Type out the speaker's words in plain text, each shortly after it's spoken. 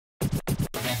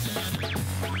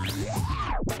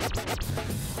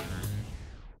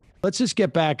Let's just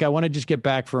get back. I want to just get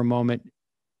back for a moment.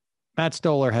 Matt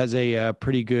Stoller has a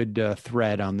pretty good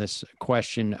thread on this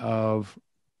question of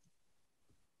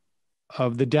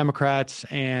the Democrats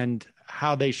and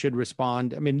how they should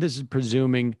respond. I mean, this is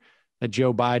presuming that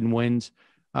Joe Biden wins.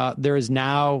 There is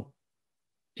now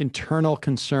internal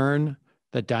concern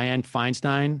that Diane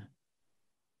Feinstein,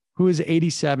 who is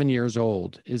 87 years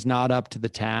old, is not up to the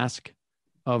task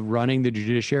of running the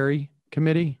Judiciary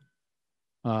Committee,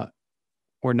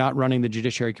 or not running the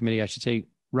Judiciary Committee, I should say,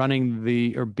 being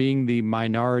the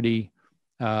minority,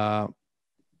 the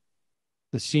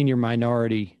senior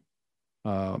minority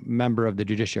member of the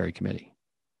Judiciary Committee,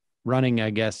 running,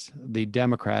 I guess, the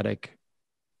Democratic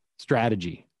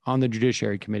strategy on the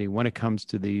Judiciary Committee when it comes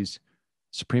to these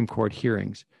Supreme Court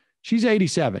hearings. She's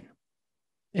 87.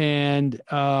 And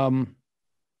I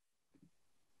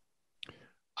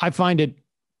find it,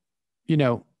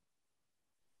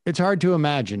 it's hard to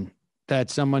imagine that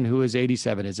someone who is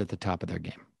 87 is at the top of their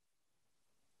game.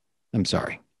 I'm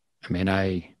sorry. I mean,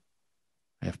 I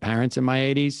have parents in my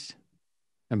 80s.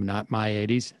 I'm not my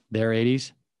 80s, their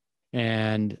 80s.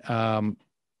 And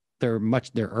they're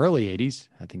early 80s,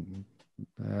 I think.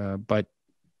 But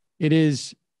it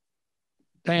is,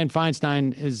 Diane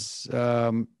Feinstein is,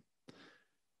 I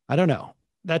don't know.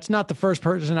 That's not the first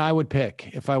person I would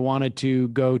pick if I wanted to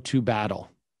go to battle.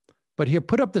 But here,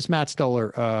 put up this Matt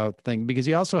Stoller thing, because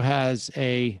he also has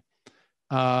he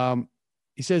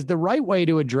says the right way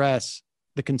to address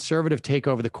the conservative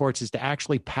takeover of the courts is to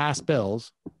actually pass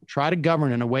bills, try to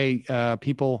govern in a way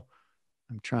people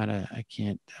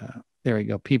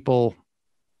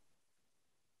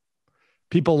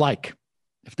like.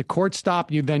 If the courts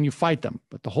stop you, then you fight them.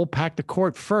 But the whole pack the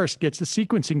court first gets the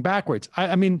sequencing backwards.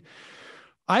 I mean,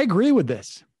 I agree with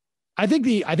this. I think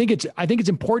it's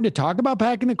important to talk about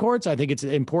packing the courts. I think it's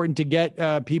important to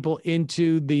get people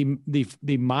into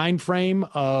the mind frame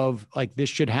of like this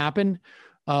should happen.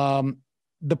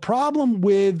 The problem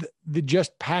with the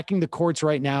just packing the courts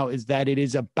right now is that it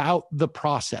is about the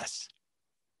process.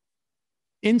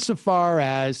 Insofar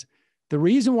as the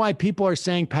reason why people are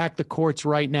saying pack the courts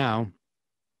right now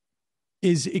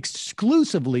is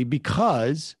exclusively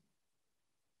because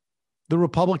the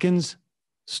Republicans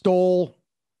stole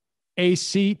a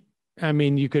seat. I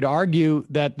mean, you could argue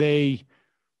that they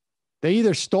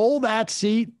either stole that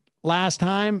seat last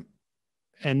time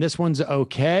and this one's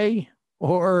okay,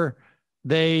 or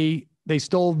they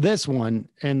stole this one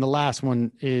and the last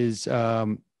one is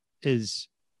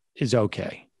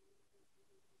okay.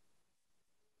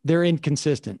 They're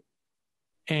inconsistent.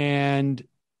 And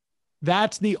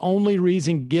that's the only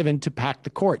reason given to pack the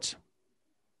courts.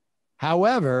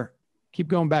 However, keep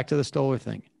going back to the Stoller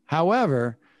thing.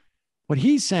 However, what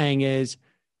he's saying is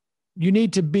you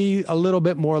need to be a little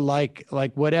bit more like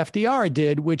what FDR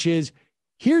did, which is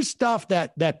here's stuff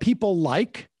that people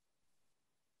like,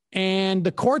 and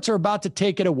the courts are about to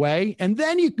take it away. And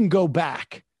then you can go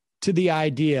back to the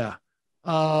idea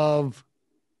of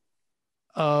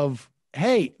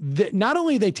hey, not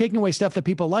only are they taking away stuff that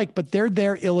people like, but they're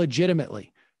there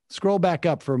illegitimately. Scroll back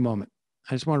up for a moment.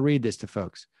 I just want to read this to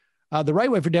folks. The right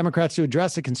way for Democrats to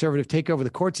address the conservative takeover of the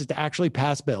courts is to actually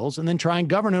pass bills and then try and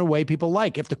govern in a way people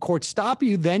like. If the courts stop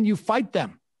you, then you fight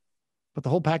them. But the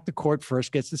whole pack the court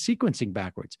first gets the sequencing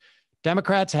backwards.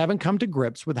 Democrats haven't come to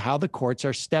grips with how the courts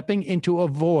are stepping into a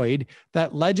void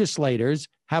that legislators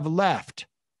have left.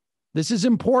 This is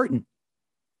important.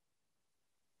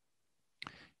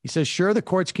 He says, sure, the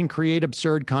courts can create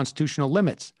absurd constitutional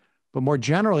limits, but more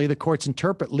generally, the courts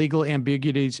interpret legal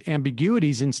ambiguities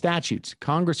in statutes.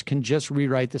 Congress can just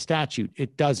rewrite the statute.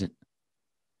 It doesn't.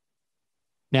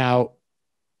 Now,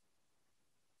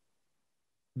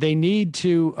 they need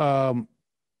to,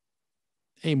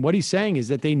 and what he's saying is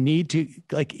that they need to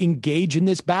engage in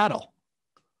this battle.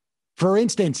 For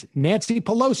instance, Nancy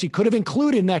Pelosi could have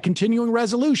included in that continuing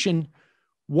resolution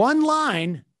one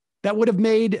line that would have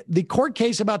made the court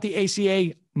case about the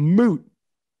ACA moot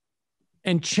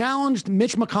and challenged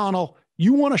Mitch McConnell.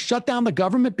 You want to shut down the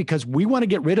government because we want to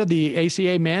get rid of the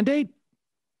ACA mandate?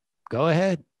 Go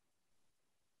ahead.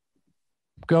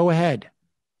 Go ahead.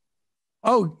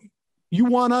 Oh, you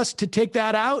want us to take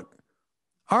that out?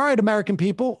 All right, American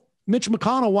people. Mitch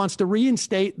McConnell wants to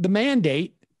reinstate the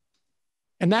mandate,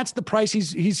 and that's the price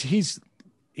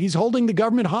he's holding the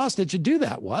government hostage to do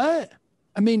that. What?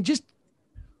 I mean, just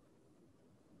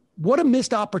what a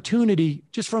missed opportunity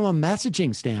just from a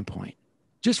messaging standpoint.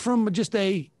 Just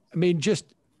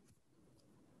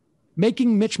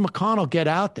making Mitch McConnell get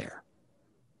out there.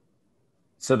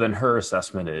 So then her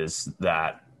assessment is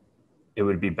that it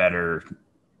would be better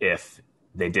if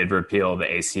They did repeal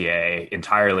the ACA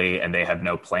entirely, and they have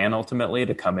no plan ultimately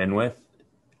to come in with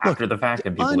Look, after the fact, it's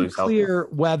and people lose health care. unclear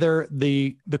whether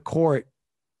the court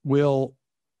will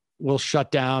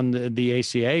shut down the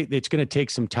ACA. It's going to take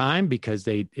some time because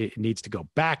it needs to go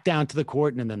back down to the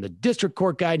court, and then the district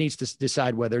court guy needs to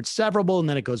decide whether it's severable, and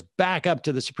then it goes back up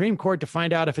to the Supreme Court to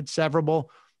find out if it's severable.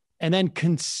 And then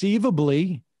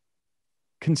conceivably,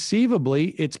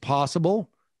 it's possible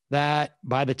that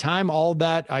by the time all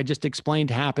that I just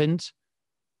explained happens,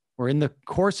 or in the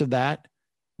course of that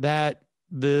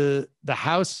the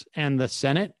House and the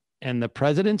Senate and the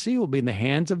presidency will be in the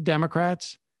hands of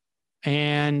Democrats,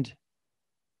 and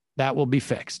that will be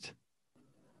fixed.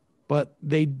 But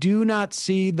they do not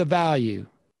see the value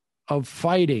of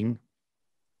fighting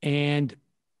and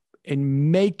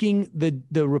making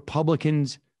the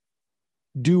Republicans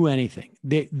do anything.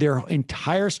 Their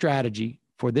entire strategy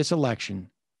for this election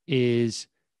is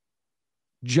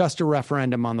just a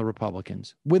referendum on the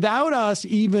Republicans without us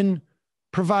even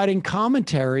providing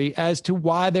commentary as to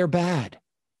why they're bad.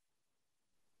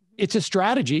 It's a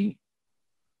strategy.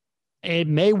 It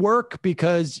may work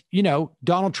because,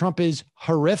 Donald Trump is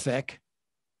horrific,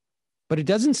 but it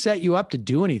doesn't set you up to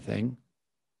do anything.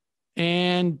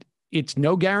 And it's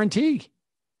no guarantee.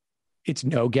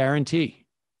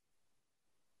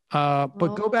 But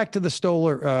go back to the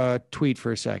Stoller tweet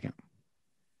for a second,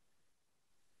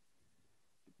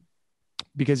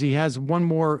 because he has one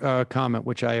more comment,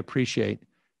 which I appreciate.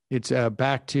 It's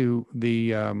back to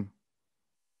the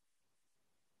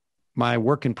my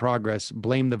work in progress,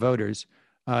 blame the voters.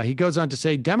 He goes on to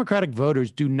say, Democratic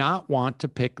voters do not want to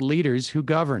pick leaders who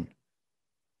govern.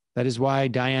 That is why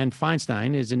Diane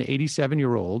Feinstein is an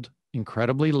 87-year-old,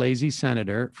 incredibly lazy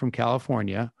senator from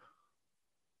California.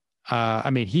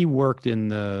 He worked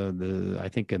in I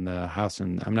think in the House,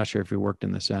 and I'm not sure if he worked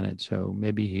in the Senate, so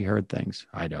maybe he heard things.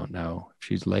 I don't know.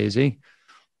 She's lazy,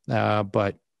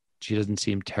 but she doesn't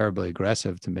seem terribly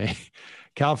aggressive to me.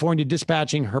 California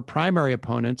dispatching her primary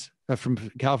opponents from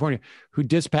California, who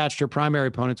dispatched her primary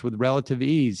opponents with relative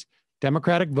ease.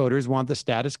 Democratic voters want the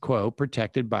status quo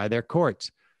protected by their courts.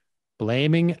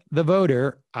 Blaming the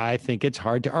voter, I think it's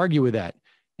hard to argue with that.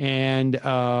 And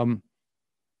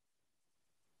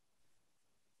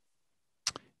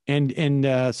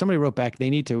somebody wrote back, they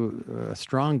need a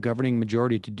strong governing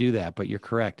majority to do that, but you're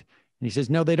correct. And he says,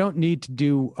 no, they don't need to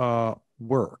do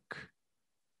work.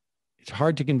 It's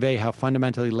hard to convey how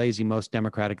fundamentally lazy most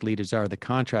Democratic leaders are. The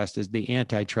contrast is the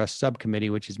antitrust subcommittee,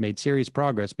 which has made serious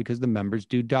progress because the members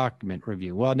do document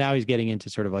review. Well, now he's getting into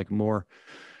sort of like more,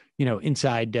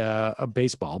 inside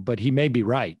baseball, but he may be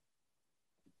right.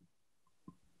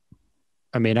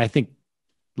 I think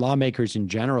lawmakers in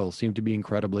general seem to be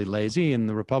incredibly lazy, and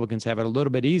the Republicans have it a little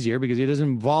bit easier because it doesn't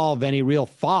involve any real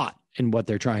thought in what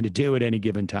they're trying to do at any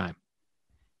given time.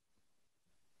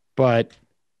 But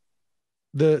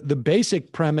the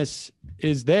basic premise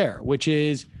is there, which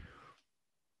is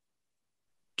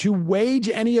to wage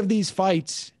any of these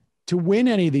fights, to win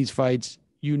any of these fights,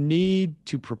 you need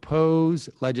to propose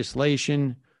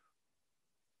legislation.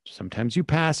 Sometimes you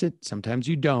pass it, sometimes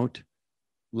you don't.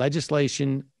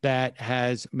 Legislation that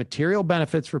has material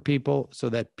benefits for people so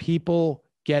that people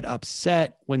get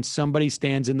upset when somebody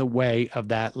stands in the way of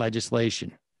that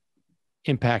legislation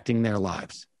impacting their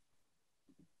lives.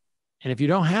 And if you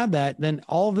don't have that, then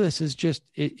all of this is just,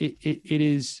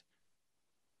 it's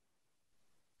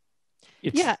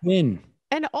thin.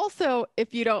 And also,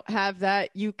 if you don't have that,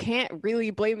 you can't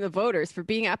really blame the voters for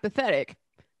being apathetic,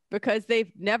 because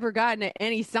they've never gotten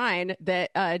any sign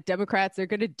that Democrats are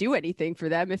going to do anything for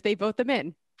them if they vote them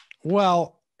in.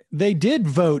 Well, they did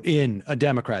vote in a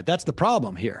Democrat. That's the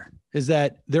problem here, is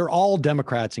that they're all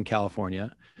Democrats in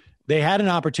California. They had an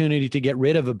opportunity to get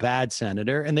rid of a bad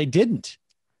senator, and they didn't.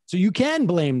 So you can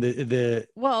blame the.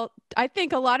 Well, I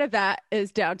think a lot of that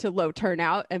is down to low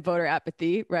turnout and voter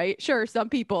apathy, right? Sure, some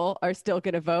people are still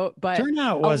going to vote, but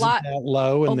turnout wasn't that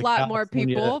low. A lot more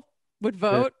people would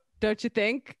vote, don't you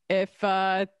think? If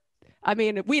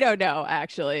we don't know,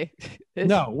 actually.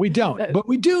 No, we don't. But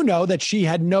we do know that she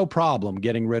had no problem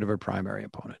getting rid of her primary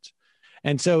opponents.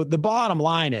 And so the bottom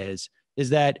line is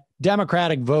that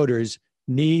Democratic voters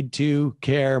need to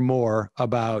care more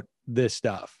about this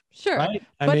stuff. Sure. Right?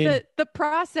 But the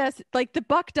process, like, the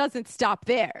buck doesn't stop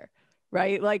there,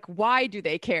 right? Like, why do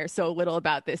they care so little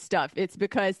about this stuff? It's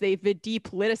because they've been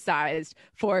depoliticized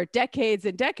for decades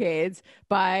and decades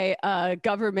by a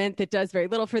government that does very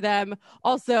little for them.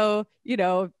 Also,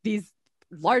 these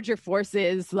larger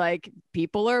forces, like,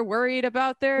 people are worried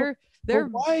about their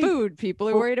food. People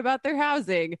are worried about their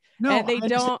housing. No, and they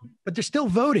don't. But they're still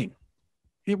voting.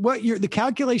 The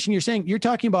calculation you're saying, you're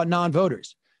talking about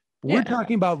non-voters. We're Yeah.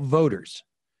 talking about voters.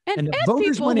 And the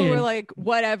voters people went who in. were like,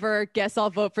 whatever, guess I'll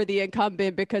vote for the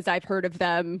incumbent because I've heard of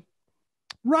them.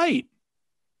 Right.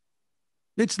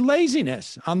 It's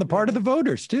laziness on the part of the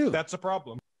voters, too. That's a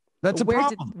problem. That's a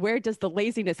problem. Where does the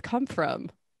laziness come from?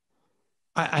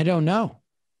 I don't know.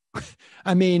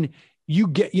 I mean,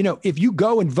 if you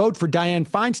go and vote for Diane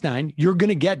Feinstein, you're going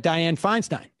to get Diane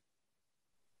Feinstein.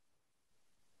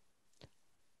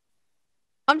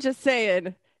 I'm just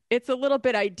saying, it's a little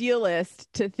bit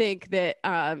idealist to think that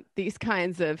these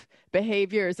kinds of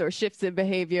behaviors or shifts in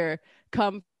behavior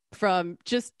come from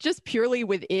just purely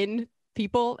within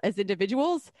people as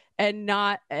individuals and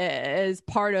not as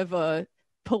part of a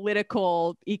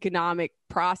political economic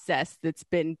process that's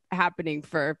been happening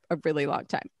for a really long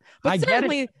time. But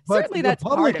certainly that's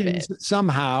part of it.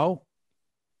 Somehow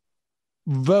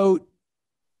vote.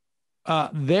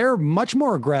 They're much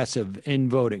more aggressive in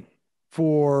voting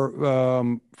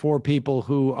for people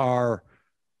who are,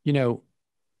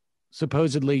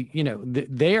 supposedly,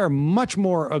 they are much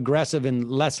more aggressive and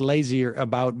less lazier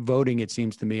about voting, it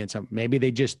seems to me. And so maybe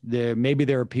maybe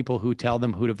there are people who tell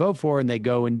them who to vote for and they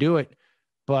go and do it.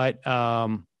 But yeah,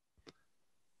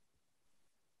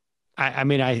 I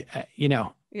mean,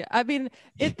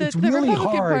 it's the really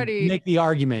Republican hard Party to make the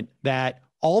argument that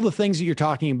all the things that you're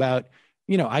talking about,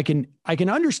 I can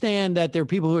understand that there are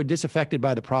people who are disaffected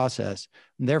by the process,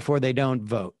 and therefore they don't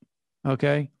vote.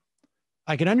 Okay,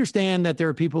 I can understand that there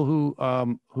are people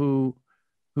who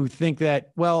think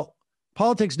that, well,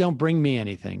 politics don't bring me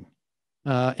anything,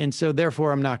 and so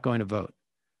therefore I'm not going to vote.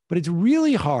 But it's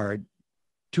really hard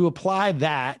to apply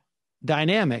that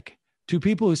dynamic to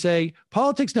people who say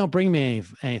politics don't bring me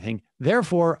anything,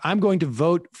 therefore I'm going to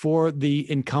vote for the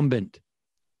incumbent.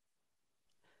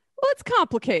 Well, it's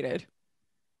complicated.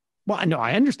 Well, no,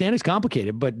 I understand it's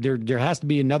complicated, but there has to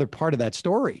be another part of that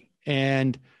story.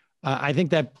 And I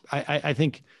think that I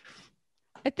think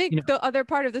the other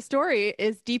part of the story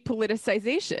is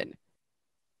depoliticization.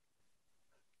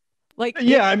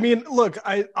 I mean, look,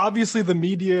 obviously the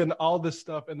media and all this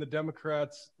stuff and the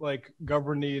Democrats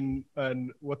governing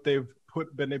and what they've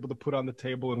been able to put on the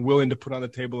table and willing to put on the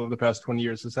table over the past 20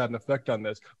 years has had an effect on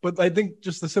this. But I think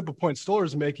just the simple point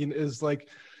Stoller's making is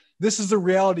this is the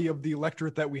reality of the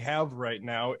electorate that we have right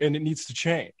now, and it needs to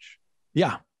change.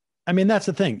 Yeah. I mean, that's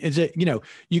the thing is that,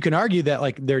 you can argue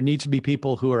that there needs to be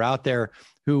people who are out there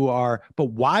who are, but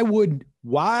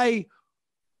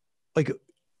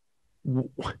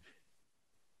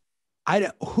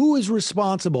who is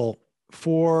responsible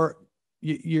for,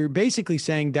 you're basically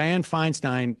saying Diane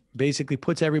Feinstein basically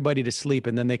puts everybody to sleep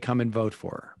and then they come and vote for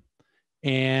her.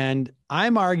 And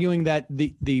I'm arguing that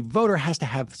the voter has to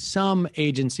have some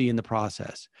agency in the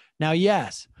process. Now,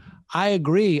 yes, I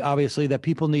agree, obviously, that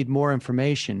people need more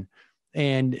information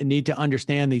and need to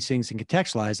understand these things and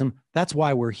contextualize them. That's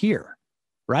why we're here,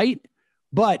 right?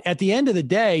 But at the end of the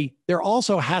day, there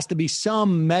also has to be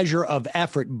some measure of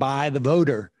effort by the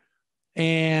voter.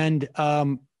 And,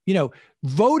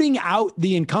 voting out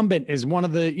the incumbent is one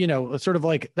of the, sort of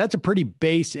that's a pretty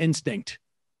base instinct.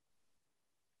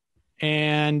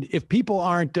 And if people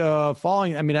aren't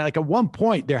following, I mean, at one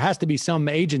point there has to be some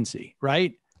agency,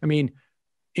 right? I mean,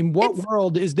 in what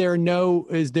world is there no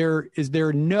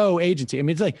agency? I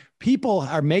mean, it's people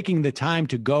are making the time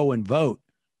to go and vote.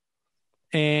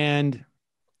 And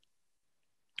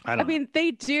I mean, they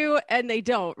do and they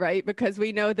don't, right? Because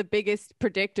we know the biggest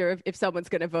predictor of if someone's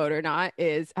going to vote or not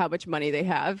is how much money they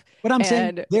have. But I'm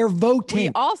saying they're voting. We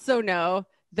also know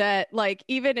that,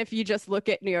 even if you just look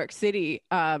at New York City,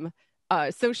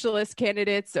 socialist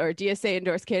candidates or DSA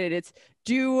endorsed candidates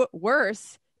do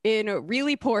worse in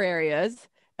really poor areas.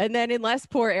 And then in less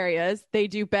poor areas, they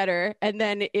do better. And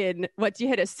then once you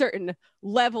hit a certain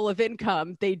level of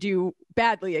income, they do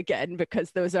badly again, because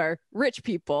those are rich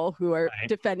people who are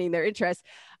defending their interests.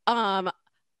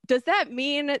 Does that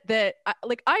mean that,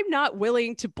 I'm not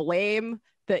willing to blame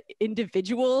the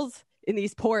individuals in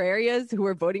these poor areas who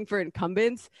are voting for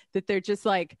incumbents, that they're just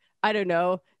I don't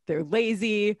know, they're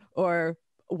lazy or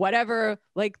whatever.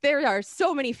 There are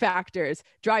so many factors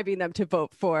driving them to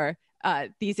vote for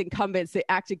these incumbents that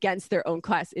act against their own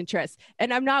class interests.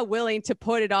 And I'm not willing to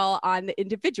put it all on the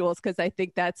individuals, because I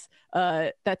think that's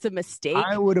a mistake.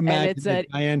 I would imagine that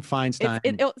Diane Feinstein.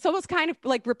 It's almost kind of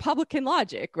like Republican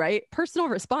logic, right? Personal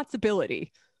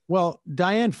responsibility. Well,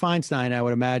 Diane Feinstein, I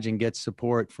would imagine, gets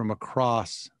support from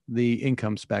across the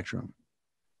income spectrum.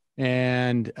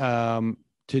 And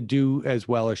to do as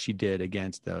well as she did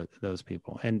against those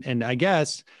people. And I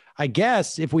guess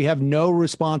if we have no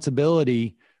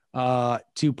responsibility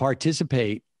to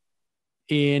participate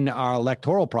in our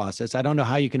electoral process, I don't know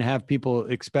how you can have people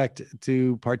expect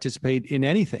to participate in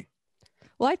anything.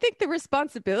 Well, I think the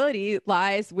responsibility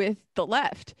lies with the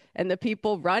left and the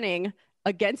people running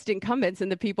against incumbents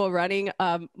and the people running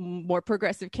more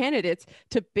progressive candidates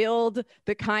to build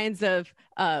the kinds of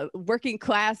working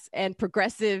class and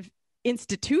progressive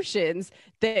institutions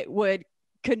that would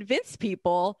convince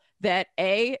people that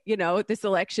A, this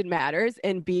election matters,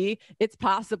 and B, it's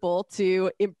possible to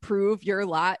improve your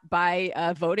lot by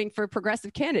voting for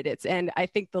progressive candidates. And I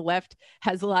think the left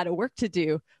has a lot of work to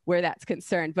do where that's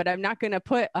concerned. But I'm not going to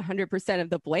put 100%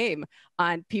 of the blame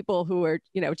on people who are,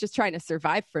 just trying to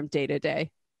survive from day to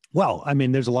day. Well, I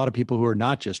mean, there's a lot of people who are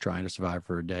not just trying to survive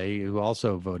for a day who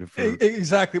also voted for.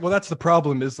 Exactly. Well, that's the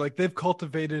problem is like they've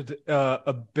cultivated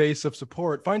a base of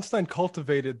support. Feinstein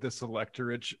cultivated this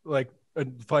electorate, like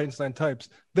Feinstein types.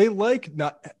 They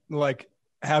not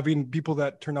having people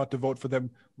that turn out to vote for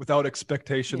them without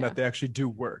expectation that they actually do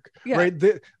work. Yeah. Right.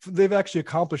 They've actually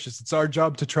accomplished this. It's our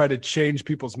job to try to change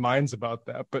people's minds about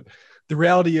that. But the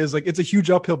reality is like, it's a huge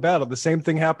uphill battle. The same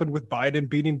thing happened with Biden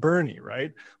beating Bernie,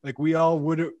 right? Like we all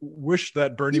would wish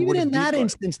that Bernie would have beat Biden. Even in that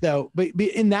instance though, but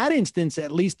in that instance,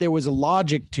 at least there was a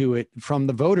logic to it from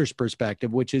the voters'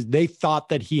 perspective, which is they thought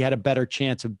that he had a better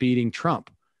chance of beating Trump.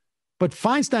 But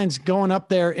Feinstein's going up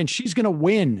there and she's going to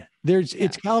win.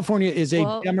 It's California is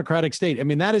a Democratic state. I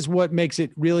mean, that is what makes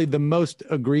it really the most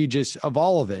egregious of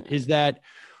all of it is that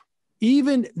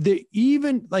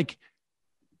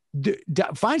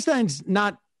Feinstein's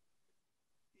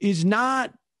is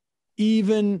not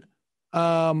even,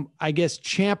 I guess,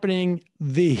 championing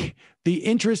the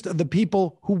interest of the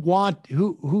people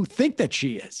who think that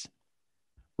she is,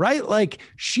 right? Like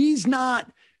she's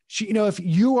not. If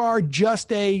you are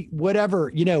just a whatever,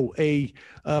 a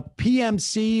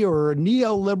PMC or a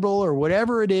neoliberal or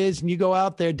whatever it is, and you go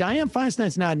out there, Diane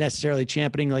Feinstein's not necessarily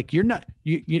championing, like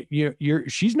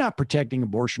she's not protecting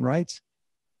abortion rights.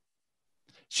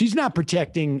 She's not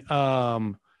protecting,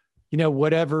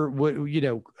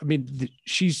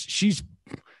 she's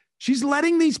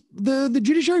letting the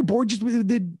Judiciary Board just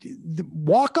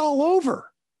walk all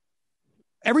over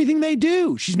everything they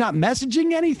do. She's not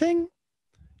messaging anything.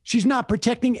 She's not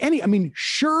protecting any. I mean,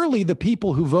 surely the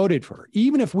people who voted for her,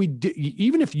 even if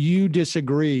you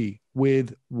disagree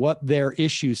with what their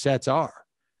issue sets are,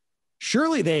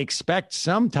 surely they expect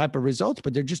some type of results,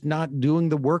 but they're just not doing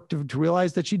the work to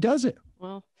realize that she does it.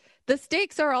 Well, the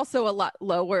stakes are also a lot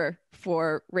lower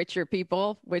for richer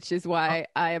people, which is why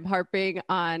I am harping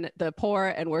on the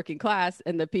poor and working class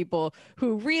and the people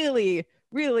who really,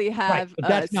 really have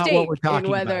a stake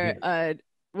in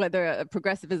whether a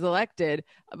progressive is elected.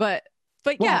 But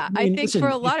I think for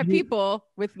a lot of people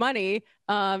with money,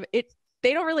 they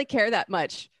don't really care that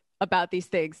much about these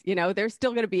things. They're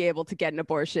still going to be able to get an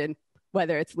abortion,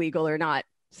 whether it's legal or not.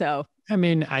 So, I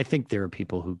mean, I think there are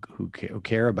people who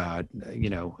care about,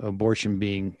 abortion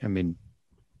being,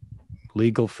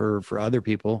 legal for other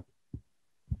people.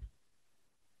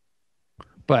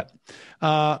 But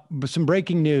some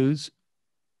breaking news,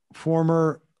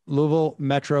 former Louisville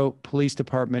Metro Police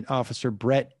Department officer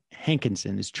Brett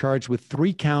Hankinson is charged with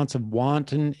 3 counts of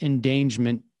wanton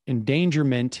endangerment in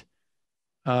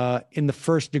the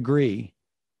first degree.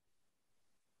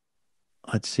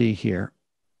 Let's see here.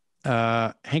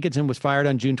 Hankinson was fired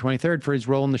on June 23rd for his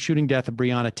role in the shooting death of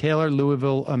Breonna Taylor,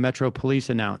 Louisville Metro Police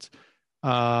announced.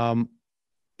 The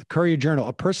Courier-Journal,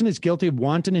 a person is guilty of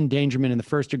wanton endangerment in the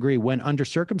first degree when, under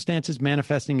circumstances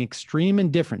manifesting extreme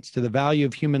indifference to the value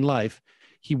of human life,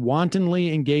 he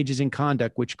wantonly engages in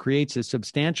conduct which creates a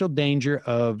substantial danger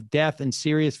of death and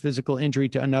serious physical injury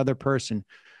to another person.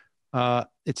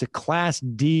 It's a Class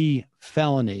D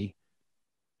felony.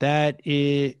 That's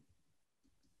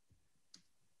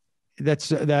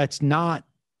not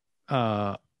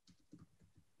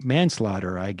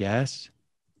manslaughter, I guess.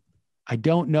 I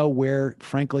don't know where,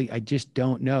 frankly, I just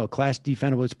don't know. Class D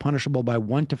felony is punishable by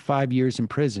 1 to 5 years in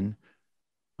prison.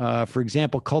 For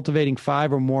example, cultivating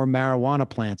 5 or more marijuana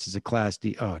plants is a Class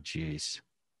D. Oh, geez.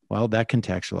 Well, that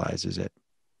contextualizes it.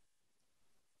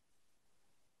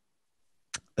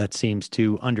 That seems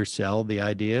to undersell the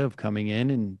idea of coming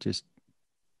in and just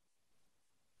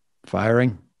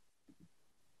firing.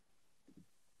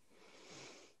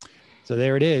 So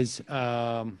there it is.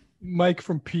 Mike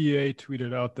from PA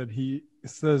tweeted out that he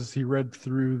says he read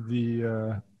through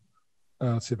the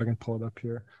let's see if I can pull it up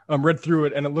here. Read through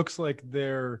it, and it looks like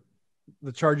the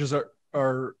charges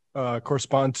are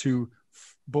correspond to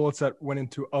bullets that went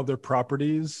into other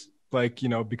properties, like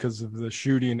because of the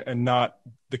shooting, and not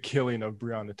the killing of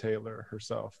Breonna Taylor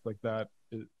herself. Like that.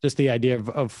 Just the idea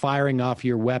of firing off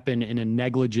your weapon in a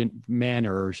negligent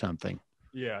manner or something.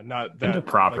 Yeah, not Into that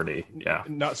property. Like,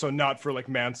 not for like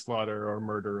manslaughter or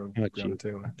murder of Breonna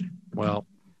Taylor. Well,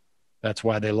 that's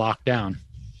why they locked down.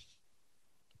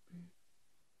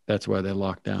 That's why they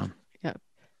locked down. Yeah.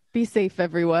 Be safe,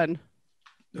 everyone.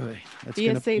 Be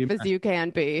as safe as you can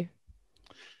be.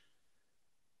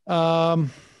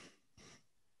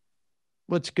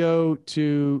 Let's go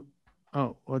to.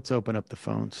 Let's open up the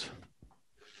phones.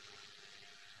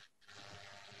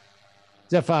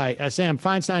 Zephi, Sam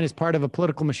Feinstein is part of a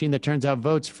political machine that turns out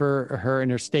votes for her in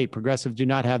her state. Progressives do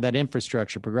not have that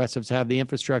infrastructure. Progressives have the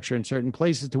infrastructure in certain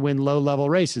places to win low-level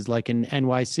races, like in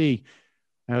NYC.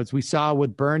 As we saw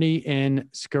with Bernie in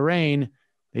Skarain,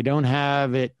 they don't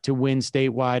have it to win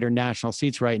statewide or national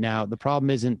seats right now. The problem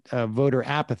isn't voter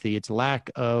apathy. It's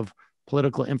lack of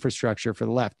political infrastructure for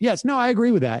the left. Yes, no, I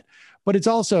agree with that. But it's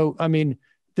also, I mean,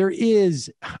 there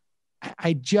is,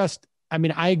 I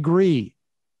agree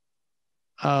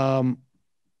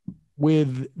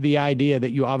with the idea that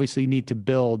you obviously need to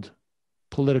build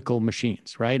political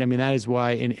machines, right? I mean, that is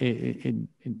why,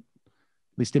 at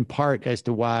least in part, as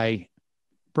to why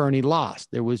Bernie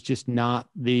lost. There was just not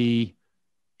the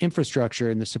infrastructure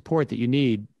and the support that you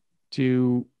need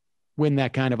to win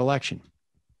that kind of election.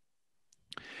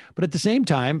 But at the same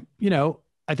time,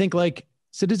 I think like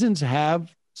citizens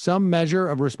have some measure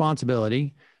of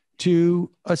responsibility to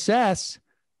assess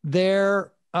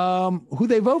their who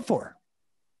they vote for.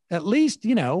 At least,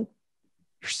 your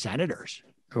senators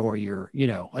or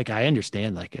like I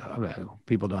understand like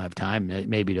people don't have time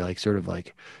maybe to like sort of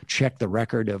like check the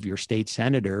record of your state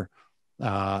senator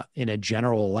in a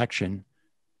general election.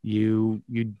 You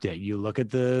look at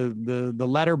the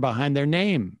letter behind their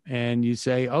name and you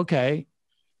say, okay,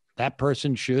 that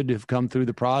person should have come through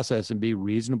the process and be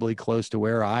reasonably close to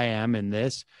where I am in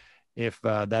this if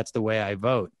that's the way I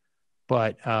vote.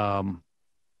 But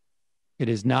it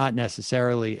is not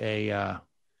necessarily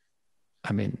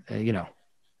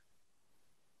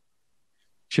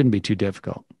shouldn't be too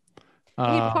difficult.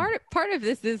 Part of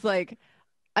this is like,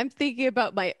 I'm thinking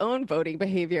about my own voting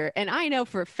behavior, and I know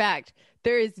for a fact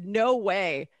there is no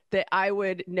way that I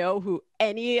would know who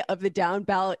any of the down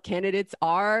ballot candidates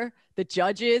are, the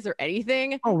judges or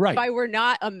anything. Oh, right. If I were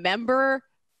not a member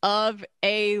of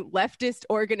a leftist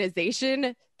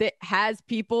organization that has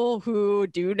people who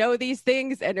do know these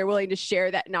things and are willing to share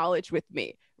that knowledge with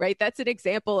me, right? That's an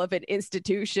example of an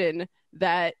institution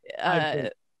that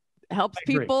helps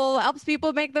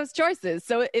people make those choices.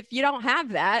 So if you don't have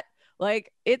that,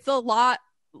 like, it's a lot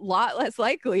less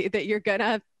likely that you're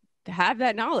gonna have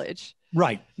that knowledge.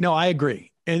 Right. No, I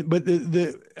agree. But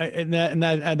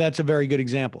that's a very good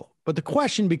example. But the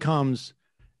question becomes,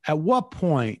 at what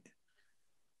point,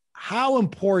 how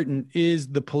important is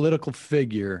the political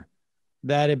figure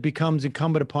that it becomes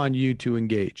incumbent upon you to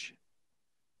engage?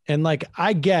 And like,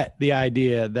 I get the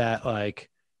idea that like,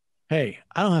 hey,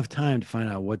 I don't have time to find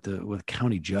out what the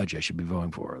county judge I should be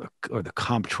voting for, or the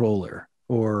comptroller,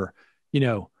 or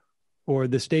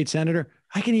the state senator.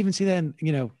 I can even see that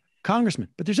in, congressman.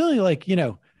 But there's only like,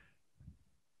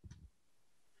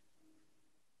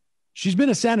 she's been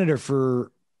a senator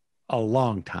for a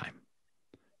long time.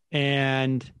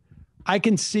 And I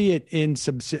can see it in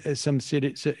some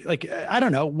cities. Like, I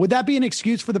don't know. Would that be an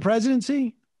excuse for the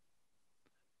presidency?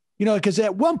 Because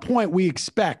at one point we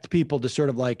expect people to sort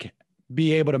of like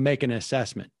be able to make an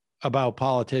assessment about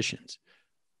politicians,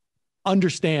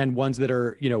 understand ones that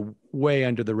are, way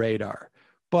under the radar.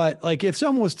 But like, if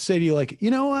someone was to say to you, like,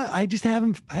 what,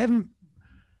 I'm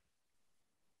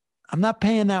not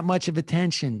paying that much of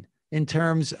attention in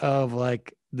terms of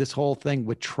like this whole thing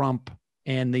with Trump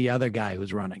and the other guy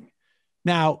who's running.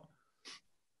 Now,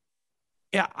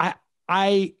 yeah,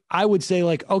 I would say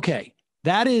like, okay,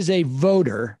 that is a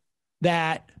voter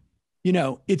that,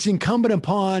 it's incumbent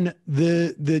upon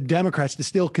the Democrats to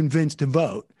still convince to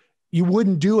vote. You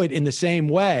wouldn't do it in the same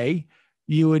way.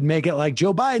 You would make it like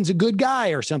Joe Biden's a good guy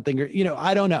or something, or,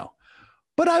 I don't know.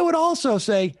 But I would also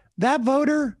say that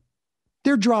voter,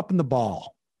 they're dropping the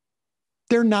ball.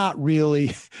 They're not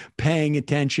really paying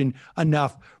attention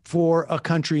enough for a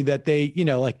country that they,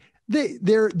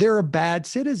 they're a bad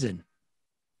citizen.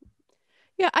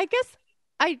 Yeah, I guess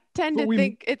I tend to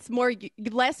think it's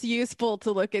less useful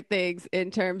to look at things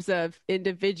in terms of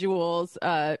individuals'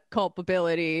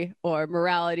 culpability or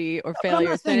morality or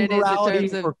failures than it is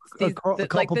in terms of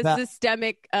the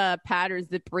systemic patterns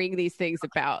that bring these things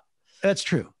about. That's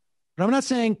true. But I'm not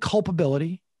saying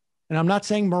culpability, and I'm not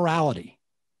saying morality.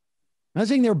 I'm not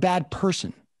saying they're a bad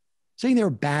person. I'm saying they're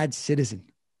a bad citizen.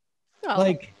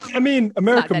 Well,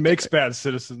 America makes bad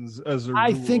citizens as a rule.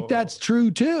 I think that's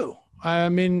true too. I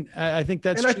mean, I think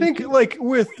that's. And I think like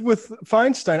with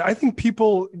Feinstein, I think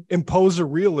people impose a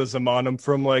realism on him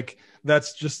from like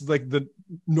that's just like the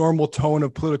normal tone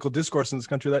of political discourse in this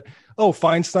country. That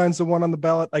Feinstein's the one on the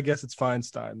ballot. I guess it's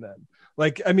Feinstein then.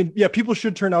 Like, I mean, yeah, people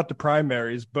should turn out to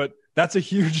primaries, but that's a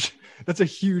huge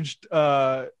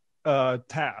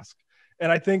task.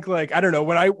 And I think like I don't know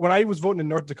when I was voting in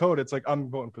North Dakota, it's like I'm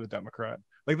voting for the Democrat.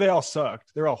 Like they all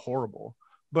sucked. They're all horrible.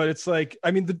 But it's like,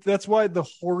 I mean, that's why the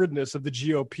horridness of the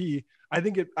GOP, I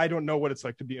don't know what it's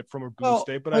like to be from a blue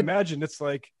state, but I imagine it's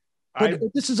like.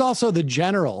 This is also the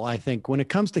general, I think, when it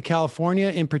comes to California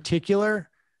in particular.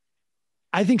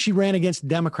 I think she ran against a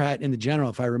Democrat in the general.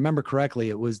 If I remember correctly,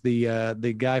 it was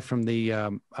the guy from the,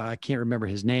 I can't remember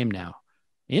his name now.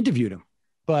 I interviewed him.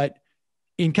 But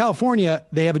in California,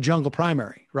 they have a jungle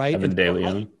primary, right? Evan De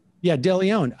Leon. Yeah, De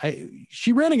Leon.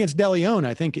 She ran against De Leon,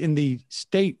 I think, in the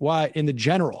statewide, in the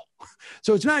general.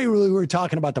 So it's not really we're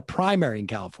talking about the primary in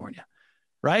California,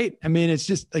 right? I mean, it's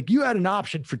just like you had an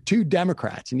option for two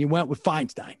Democrats and you went with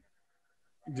Feinstein.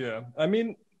 Yeah. I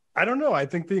mean, I don't know. I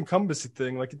think the incumbency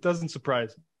thing, like, it doesn't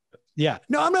surprise me. Yeah.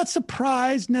 No, I'm not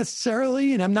surprised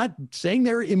necessarily. And I'm not saying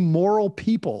they're immoral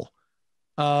people.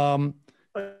 You're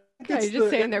just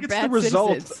saying they're bad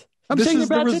citizens. I'm saying they're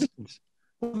bad citizens.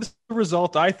 This is the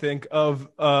result, I think, of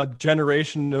a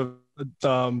generation of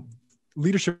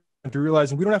leadership to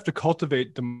realizing we don't have to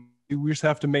cultivate them. We just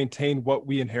have to maintain what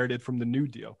we inherited from the New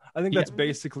Deal. I think that's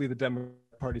basically the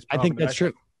Democratic Party's problem. I think that's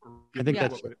true. I think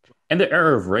that's true. And the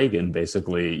era of Reagan,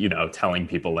 basically, telling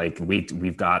people like,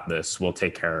 we've got this, we'll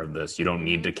take care of this. You don't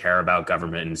need to care about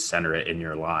government and center it in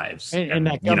your lives. And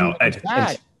that government is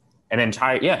bad. An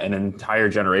entire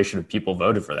generation of people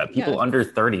voted for that. People under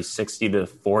 30, 60 to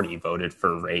 40 voted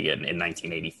for Reagan in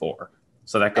 1984.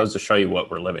 So that goes to show you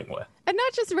what we're living with. And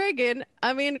not just Reagan.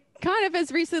 I mean, kind of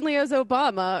as recently as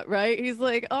Obama, right? He's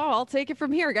like, I'll take it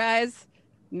from here, guys.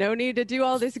 No need to do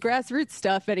all this grassroots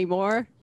stuff anymore.